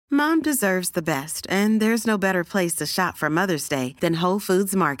Mom deserves the best, and there's no better place to shop for Mother's Day than Whole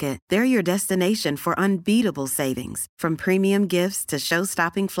Foods Market. They're your destination for unbeatable savings, from premium gifts to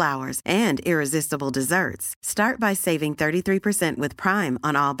show-stopping flowers and irresistible desserts. Start by saving 33% with Prime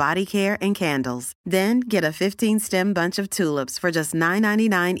on all body care and candles. Then get a 15-stem bunch of tulips for just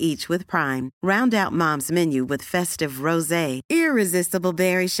 $9.99 each with Prime. Round out Mom's menu with festive rosé, irresistible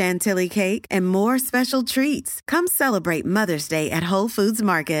berry chantilly cake, and more special treats. Come celebrate Mother's Day at Whole Foods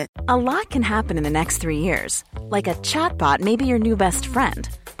Market. A lot can happen in the next 3 years. Like a chatbot may be your new best friend.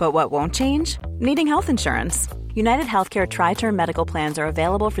 But what won't change? Needing health insurance. United Healthcare Tri-Term Medical Plans are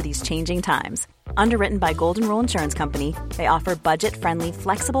available for these changing times. Underwritten by Golden Rule Insurance Company, they offer budget-friendly,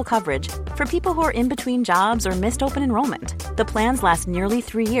 flexible coverage for people who are in between jobs or missed open enrollment. The plans last nearly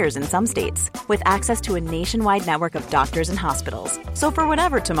 3 years in some states, with access to a nationwide network of doctors and hospitals. So for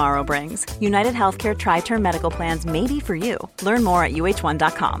whatever tomorrow brings, United Healthcare Tri-Term Medical Plans may be for you. Learn more at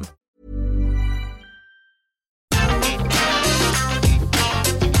uh1.com.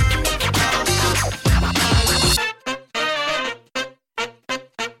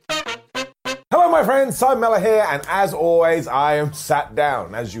 Hello my friends, Simon Mellor here, and as always I am sat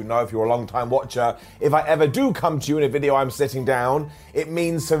down. As you know, if you're a long time watcher, if I ever do come to you in a video I'm sitting down, it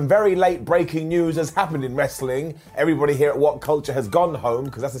means some very late breaking news has happened in wrestling. Everybody here at What Culture has gone home,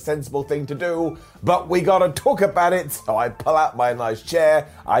 because that's a sensible thing to do, but we gotta talk about it. So I pull out my nice chair,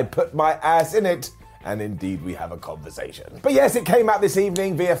 I put my ass in it, and indeed we have a conversation. But yes, it came out this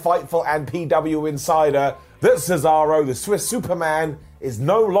evening via Fightful and PW Insider that Cesaro, the Swiss Superman, is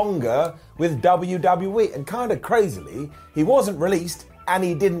no longer with WWE. And kind of crazily, he wasn't released and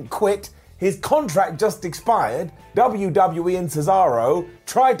he didn't quit. His contract just expired. WWE and Cesaro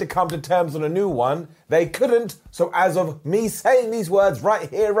tried to come to terms on a new one. They couldn't. So as of me saying these words right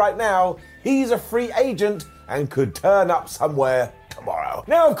here, right now, he's a free agent and could turn up somewhere tomorrow.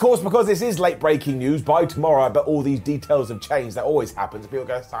 Now, of course, because this is late breaking news, by tomorrow I bet all these details have changed. That always happens. People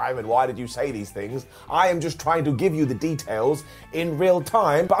go, Simon, why did you say these things? I am just trying to give you the details in real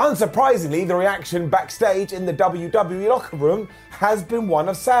time. But unsurprisingly, the reaction backstage in the WWE locker room has been one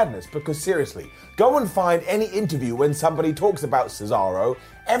of sadness. Because seriously, go and find any interview when somebody talks about Cesaro.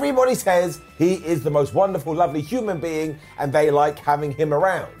 Everybody says he is the most wonderful, lovely human being and they like having him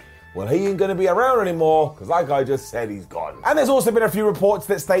around. Well, he ain't going to be around anymore, because like I just said, he's gone. And there's also been a few reports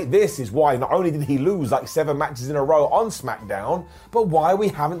that state this is why not only did he lose like 7 matches in a row on SmackDown, but why we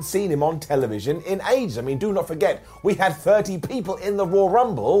haven't seen him on television in ages. I mean, do not forget, we had 30 people in the Royal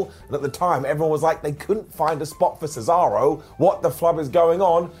Rumble, and at the time, everyone was like, they couldn't find a spot for Cesaro. What the flub is going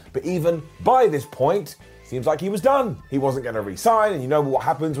on? But even by this point, seems like he was done. He wasn't going to resign, and you know what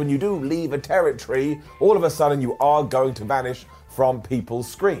happens when you do leave a territory, all of a sudden you are going to vanish from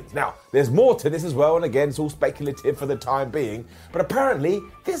people's screens. Now, there's more to this as well, and again, it's all speculative for the time being, but apparently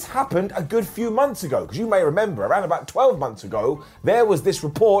this happened a good few months ago, because you may remember, around about 12 months ago, there was this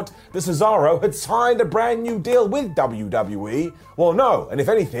report that Cesaro had signed a brand new deal with WWE. Well, no, and if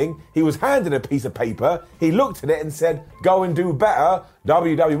anything, he was handed a piece of paper, he looked at it and said, go and do better.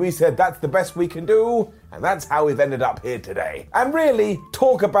 WWE said, that's the best we can do, and that's how we've ended up here today. And really,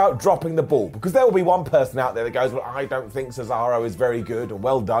 talk about dropping the ball, because there will be one person out there that goes, well, I don't think Cesaro is very good, and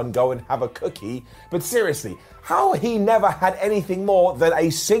well done, go and have a cookie. But seriously, how he never had anything more than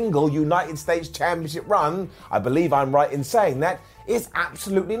a single United States Championship run, I believe I'm right in saying that, is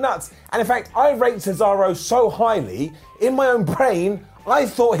absolutely nuts. And in fact, I rate Cesaro so highly, in my own brain, I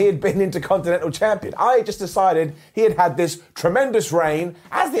thought he had been Intercontinental Champion. I just decided he had had this tremendous reign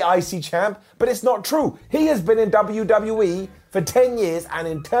as the IC champ, but it's not true. He has been in WWE for 10 years, and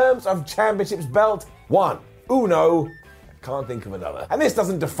in terms of championships belt, one. Uno. Can't think of another. And this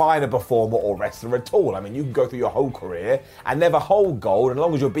doesn't define a performer or wrestler at all. I mean, you can go through your whole career and never hold gold, and as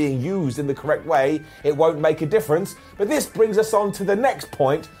long as you're being used in the correct way, it won't make a difference. But this brings us on to the next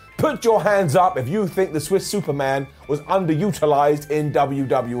point. Put your hands up if you think the Swiss Superman was underutilized in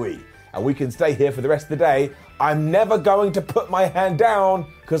WWE. And we can stay here for the rest of the day. I'm never going to put my hand down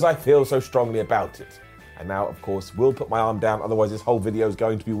because I feel so strongly about it. And now, of course, will put my arm down, otherwise this whole video is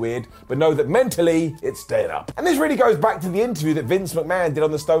going to be weird. But know that mentally, it's staying up. And this really goes back to the interview that Vince McMahon did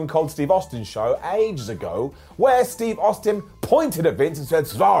on the Stone Cold Steve Austin show ages ago, where Steve Austin pointed at Vince and said,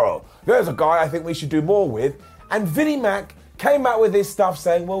 Cesaro, there's a guy I think we should do more with. And Vinnie Mac came out with this stuff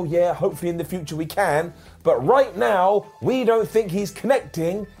saying, well, yeah, hopefully in the future we can. But right now, we don't think he's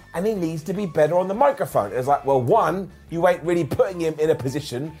connecting and he needs to be better on the microphone. It's like, well, one, you ain't really putting him in a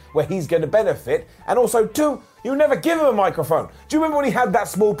position where he's going to benefit. And also, two, you never give him a microphone. Do you remember when he had that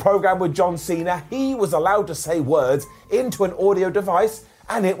small program with John Cena? He was allowed to say words into an audio device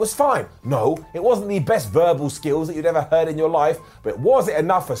and it was fine. No, it wasn't the best verbal skills that you'd ever heard in your life, but was it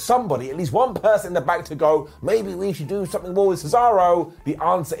enough for somebody, at least one person in the back, to go, maybe we should do something more with Cesaro? The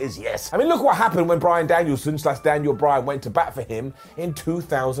answer is yes. I mean, look what happened when Bryan Danielson / Daniel Bryan went to bat for him in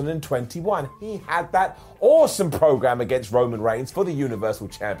 2021. He had that awesome program against Roman Reigns for the Universal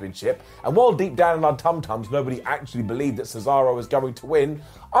Championship, and while deep down in our tum-tums nobody actually believed that Cesaro was going to win,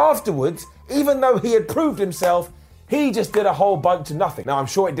 afterwards, even though he had proved himself, he just did a whole bunch of nothing. Now, I'm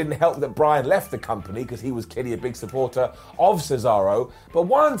sure it didn't help that Bryan left the company because he was clearly a big supporter of Cesaro. But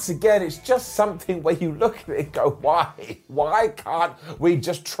once again, it's just something where you look at it and go, why? Why can't we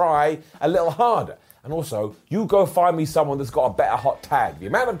just try a little harder? And also, you go find me someone that's got a better hot tag. The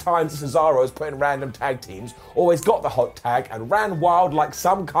amount of times Cesaro has put in random tag teams, always got the hot tag and ran wild like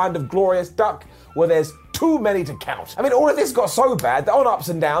some kind of glorious duck, well, there's too many to count. I mean, all of this got so bad that on Ups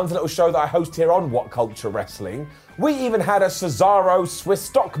and Downs, a little show that I host here on What Culture Wrestling, we even had a Cesaro Swiss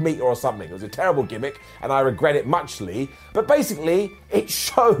stock meter or something. It was a terrible gimmick, and I regret it muchly. But basically, it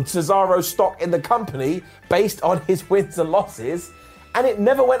showed Cesaro's stock in the company based on his wins and losses, and it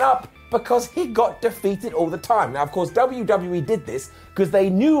never went up because he got defeated all the time. Now, of course, WWE did this because they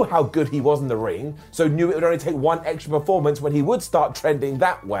knew how good he was in the ring, so knew it would only take one extra performance when he would start trending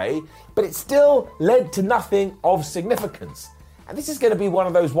that way, but it still led to nothing of significance. And this is going to be one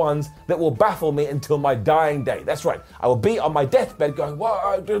of those ones that will baffle me until my dying day. That's right, I will be on my deathbed going,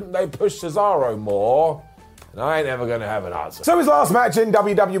 why didn't they push Cesaro more? And I ain't ever going to have an answer. So his last match in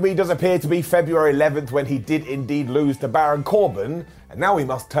WWE does appear to be February 11th when he did indeed lose to Baron Corbin. And now we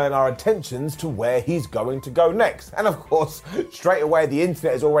must turn our attentions to where he's going to go next. And of course, straight away the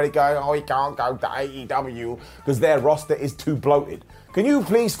internet is already going, oh, he can't go to AEW because their roster is too bloated. Can you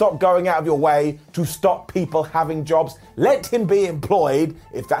please stop going out of your way to stop people having jobs? Let him be employed,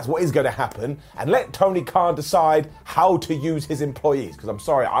 if that's what is going to happen, and let Tony Khan decide how to use his employees. Because I'm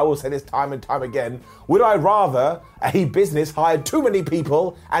sorry, I will say this time and time again, would I rather a business hired too many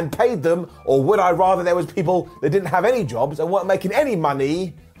people and paid them, or would I rather there was people that didn't have any jobs and weren't making any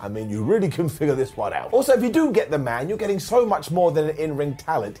money? I mean, you really can figure this one out. Also, if you do get the man, you're getting so much more than an in-ring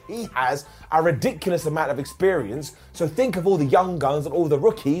talent. He has a ridiculous amount of experience, so think of all the young guns and all the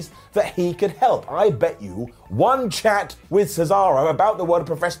rookies that he could help. I bet you one chat with Cesaro about the world of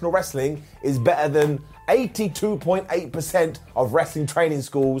professional wrestling is better than 82.8% of wrestling training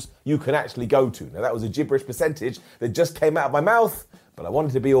schools you can actually go to. Now, that was a gibberish percentage that just came out of my mouth, but I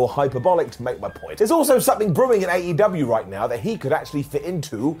wanted to be all hyperbolic to make my point. There's also something brewing in AEW right now that he could actually fit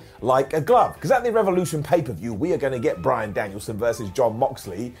into like a glove. Because at the Revolution pay-per-view, we are going to get Bryan Danielson versus Jon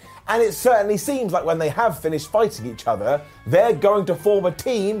Moxley. And it certainly seems like when they have finished fighting each other, they're going to form a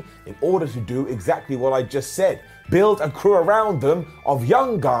team in order to do exactly what I just said. Build a crew around them of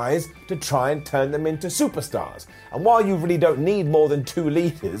young guys to try and turn them into superstars. And while you really don't need more than 2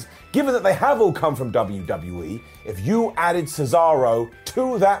 leaders, given that they have all come from WWE, if you added Cesaro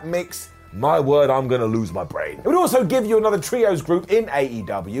to that mix, my word, I'm going to lose my brain. It would also give you another trios group in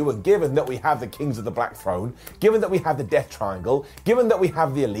AEW, and given that we have the Kings of the Black Throne, given that we have the Death Triangle, given that we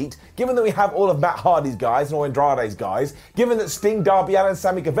have the Elite, given that we have all of Matt Hardy's guys and all Andrade's guys, given that Sting, Darby Allin and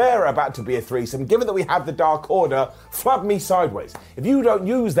Sammy Guevara are about to be a threesome, given that we have the Dark Order, flub me sideways. If you don't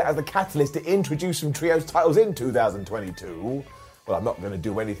use that as the catalyst to introduce some trios titles in 2022... well, I'm not going to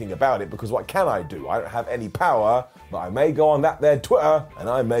do anything about it because what can I do? I don't have any power, but I may go on that there Twitter and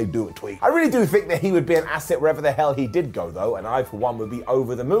I may do a tweet. I really do think that he would be an asset wherever the hell he did go, though, and I, for one, would be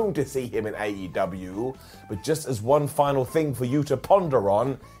over the moon to see him in AEW. But just as one final thing for you to ponder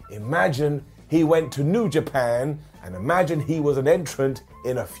on, imagine he went to New Japan and imagine he was an entrant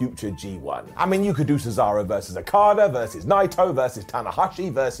in a future G1. I mean, you could do Cesaro versus Okada, versus Naito, versus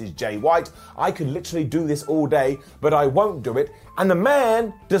Tanahashi, versus Jay White. I could literally do this all day, but I won't do it. And the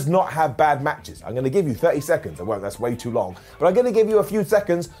man does not have bad matches. I'm going to give you 30 seconds. I won't, that's way too long. But I'm going to give you a few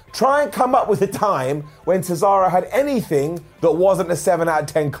seconds. Try and come up with a time when Cesaro had anything that wasn't a 7 out of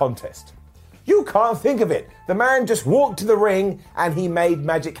 10 contest. You can't think of it. The man just walked to the ring and he made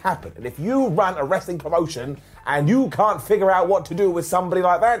magic happen. And if you run a wrestling promotion and you can't figure out what to do with somebody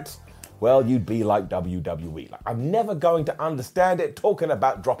like that, well, you'd be like WWE. Like, I'm never going to understand it, talking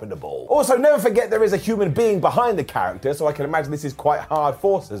about dropping the ball. Also, never forget there is a human being behind the character, so I can imagine this is quite hard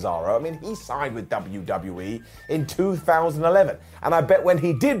for Cesaro. I mean, he signed with WWE in 2011, and I bet when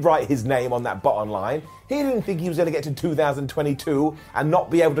he did write his name on that bottom line, he didn't think he was going to get to 2022 and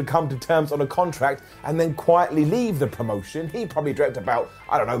not be able to come to terms on a contract and then quietly leave the promotion. He probably dreamt about,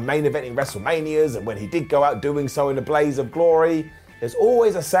 I don't know, main eventing WrestleManias, and when he did go out doing so in a blaze of glory. There's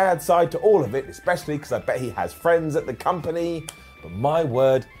always a sad side to all of it, especially because I bet he has friends at the company. But my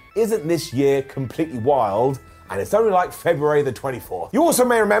word, isn't this year completely wild? and it's only like February the 24th. You also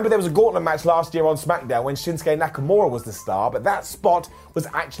may remember there was a gauntlet match last year on SmackDown when Shinsuke Nakamura was the star, but that spot was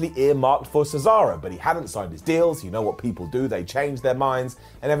actually earmarked for Cesaro, but he hadn't signed his deals. You know what people do, they change their minds,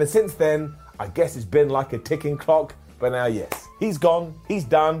 and ever since then, I guess it's been like a ticking clock, but now yes, he's gone, he's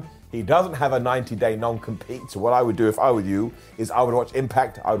done. He doesn't have a 90-day non-compete, so what I would do if I were you is I would watch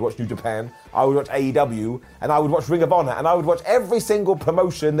Impact, I would watch New Japan, I would watch AEW, and I would watch Ring of Honor, and I would watch every single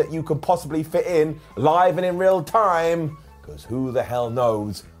promotion that you could possibly fit in, live and in real time, because who the hell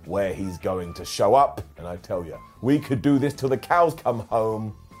knows where he's going to show up. And I tell you, we could do this till the cows come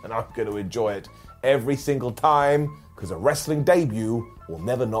home, and I'm going to enjoy it every single time, because a wrestling debut will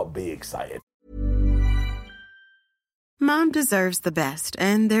never not be exciting. Mom deserves the best,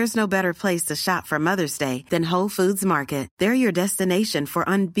 and there's no better place to shop for Mother's Day than Whole Foods Market. They're your destination for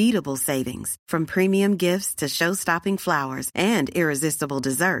unbeatable savings, from premium gifts to show-stopping flowers and irresistible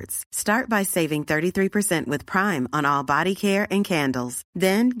desserts. Start by saving 33% with Prime on all body care and candles.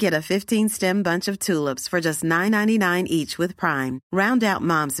 Then get a 15-stem bunch of tulips for just $9.99 each with Prime. Round out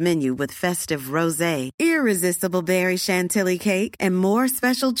Mom's menu with festive rosé, irresistible berry chantilly cake, and more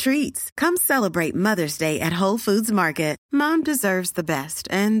special treats. Come celebrate Mother's Day at Whole Foods Market. Mom deserves the best,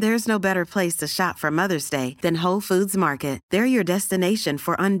 and there's no better place to shop for Mother's Day than Whole Foods Market. They're your destination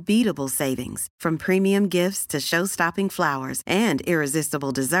for unbeatable savings, from premium gifts to show-stopping flowers and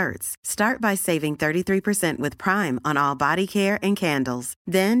irresistible desserts. Start by saving 33% with Prime on all body care and candles.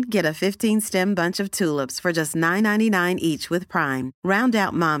 Then get a 15-stem bunch of tulips for just $9.99 each with Prime. Round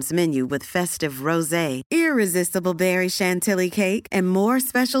out Mom's menu with festive rosé, irresistible berry chantilly cake, and more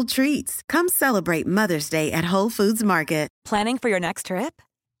special treats. Come celebrate Mother's Day at Whole Foods Market. Planning for your next trip?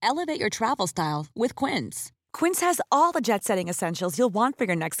 Elevate your travel style with Quince. Quince has all the jet-setting essentials you'll want for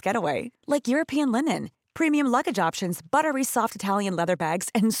your next getaway, like European linen, premium luggage options, buttery soft Italian leather bags,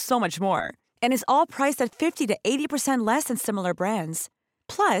 and so much more. And is all priced at 50 to 80% less than similar brands.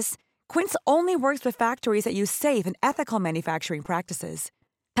 Plus, Quince only works with factories that use safe and ethical manufacturing practices.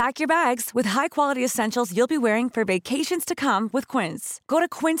 Pack your bags with high-quality essentials you'll be wearing for vacations to come with Quince. Go to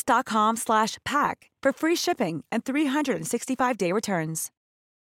quince.com/pack for free shipping and 365-day returns.